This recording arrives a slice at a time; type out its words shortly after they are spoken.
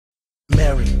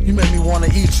You make me wanna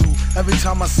eat you. Every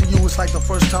time I see you, it's like the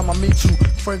first time I meet you.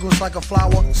 Fragrance like a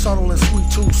flower, subtle and sweet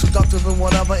too. Seductive and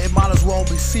whatever, it might as well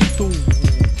be see-through.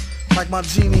 Like my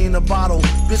genie in a bottle.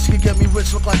 Bitch can get me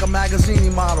rich, look like a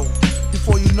magazine model.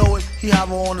 Before you know it, he have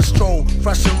her on the stroll.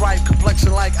 Fresh and ripe,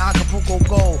 complexion like Acapulco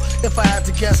gold. If I had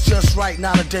to guess just right,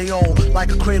 not a day old.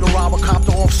 Like a cradle robber,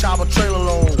 copter off shop, a trailer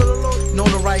load. Know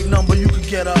the right number, you could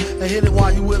get her. And hit it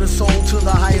while you with a soul to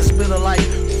the highest bidder like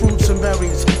fruits and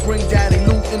berries. Bring daddy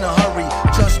loot in a hurry.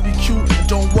 Just be cute and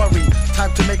don't worry.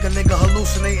 Type to make a nigga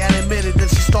hallucinate and admit it. Then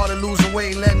she started losing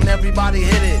weight, letting everybody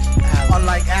hit it.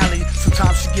 Unlike Allie,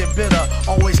 sometimes she get bitter.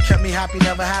 Always kept me happy,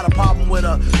 never had a problem with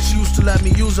her. She used to let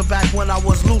me use her back when I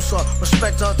was looser.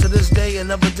 Respect her to this day and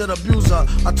never did abuse her.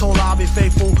 I told her I'll be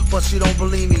faithful, but she don't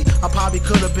believe me. I probably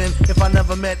could have been if I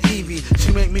never met Evie.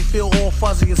 She make me feel all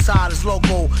fuzzy inside, it's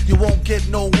loco. You won't get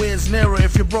nowhere's nearer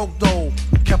if you're broke though.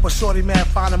 Kept a shorty mad,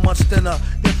 finding much thinner.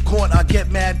 If caught, I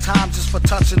get mad time just for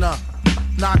touching her.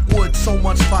 Knock wood, so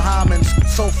much for Hymens.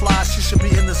 So fly, she should be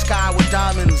in the sky with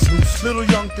diamonds. Little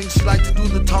young thing, she like to do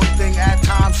the tongue thing. At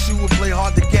times she would play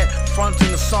hard to get,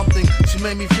 fronting or something. She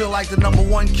made me feel like the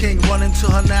 #1 king. Run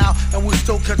into her now, and we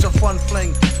still catch a fun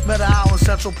fling. Met her out in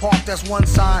Central Park, that's one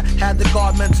sign. Had the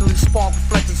guard mentally spark,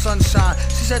 reflecting sunshine.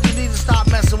 She said you need to stop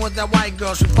messing with that white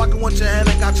girl. She fucking with your head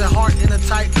and got your heart in a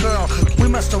tight curl. We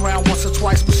messed around once or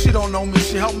twice, but she don't know me.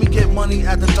 She helped me get money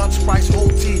at the Dutch Price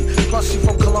OT. Plus she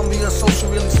from Colombia, so she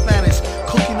really Spanish.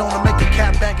 Cookie known to make a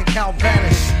cat bank account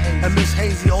vanish. And Miss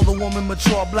Hazy, older woman,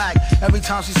 mature black. Every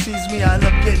time she sees me, I end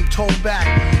up getting told back.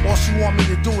 All she want me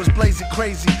to do is blaze it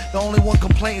crazy. The only one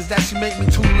complaint is that she make me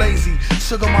too lazy.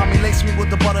 Sugar mommy lace me with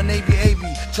the butter navy AB.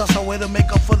 Just her way to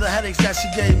make up for the headaches that she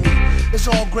gave me. It's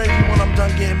all gravy when I'm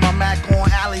done getting my Mac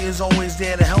on. Allie is always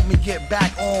there to help me get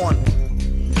back on.